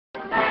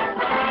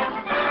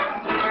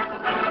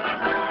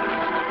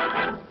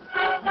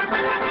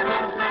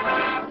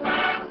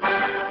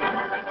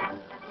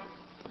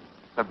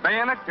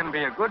bayonet can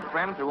be a good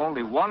friend to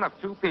only one of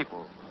two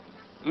people,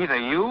 either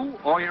you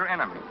or your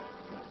enemy.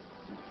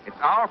 It's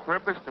our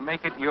purpose to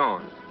make it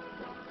yours.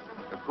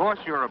 The course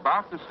you're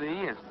about to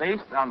see is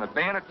based on the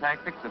bayonet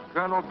tactics of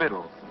Colonel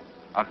Biddle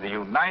of the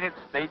United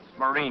States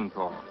Marine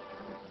Corps.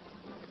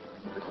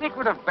 The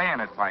secret of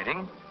bayonet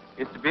fighting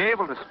is to be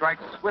able to strike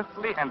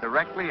swiftly and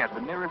directly at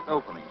the nearest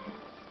opening,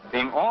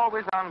 being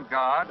always on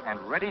guard and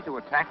ready to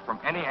attack from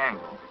any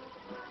angle.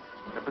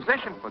 The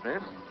position for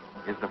this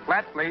is the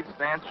flat blade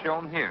stance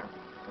shown here.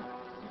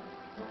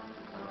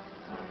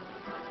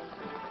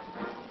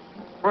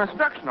 For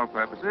instructional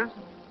purposes,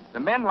 the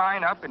men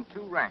line up in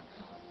two ranks,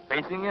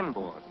 facing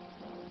inboard,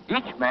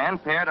 each man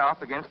paired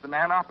off against the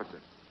man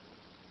opposite.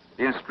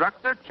 The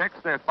instructor checks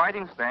their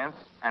fighting stance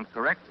and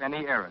corrects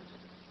any errors.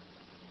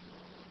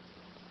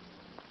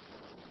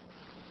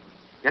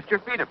 Get your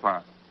feet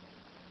apart.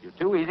 You're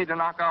too easy to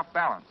knock off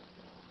balance.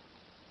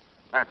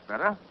 That's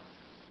better.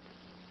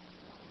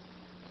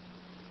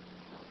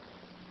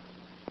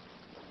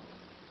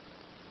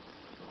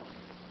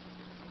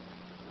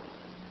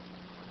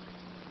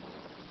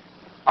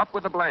 Up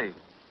with the blade.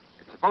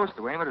 It's supposed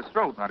to aim at his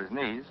throat, not his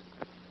knees.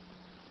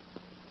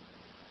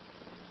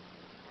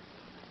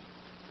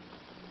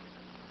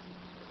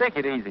 Take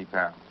it easy,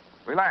 pal.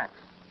 Relax.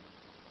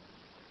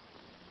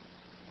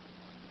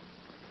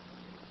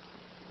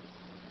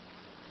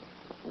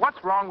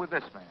 What's wrong with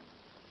this man?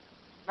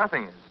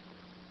 Nothing is.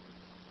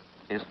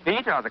 His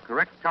feet are the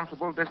correct,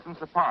 comfortable distance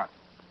apart,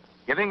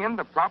 giving him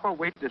the proper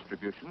weight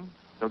distribution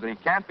so that he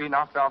can't be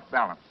knocked off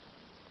balance.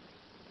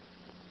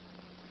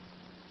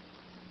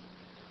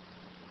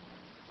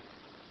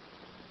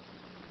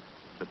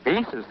 The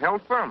piece is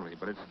held firmly,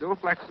 but it's still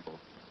flexible.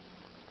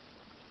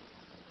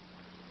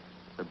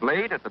 The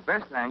blade at the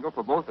best angle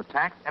for both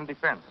attack and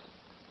defense,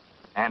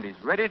 and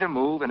he's ready to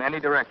move in any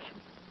direction.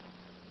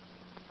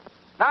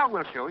 Now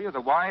we'll show you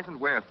the whys and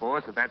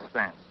wherefores of that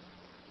stance.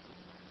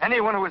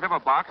 Anyone who has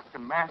ever boxed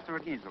can master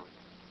it easily.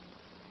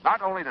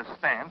 Not only the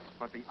stance,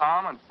 but the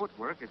arm and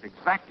footwork is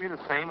exactly the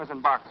same as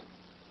in boxing.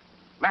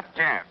 Left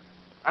jab.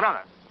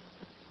 Another.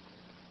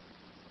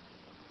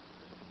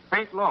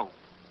 Feint low.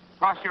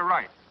 Cross your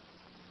right.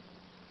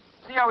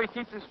 See how he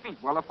keeps his feet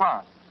well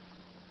apart.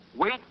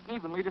 Weight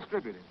evenly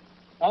distributed.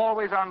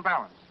 Always on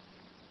balance.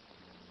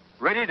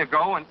 Ready to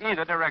go in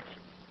either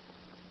direction.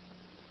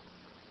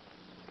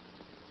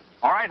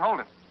 All right, hold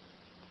it.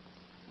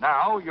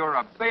 Now you're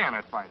a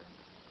bayonet fighter,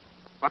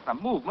 but the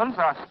movements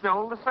are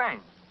still the same.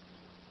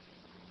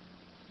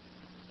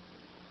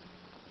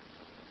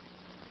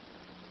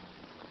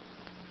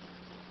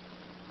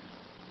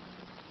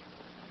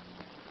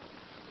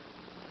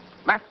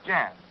 Left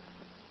jab.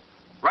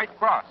 Right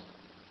cross.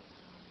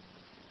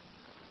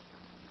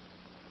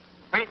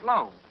 Feint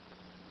low.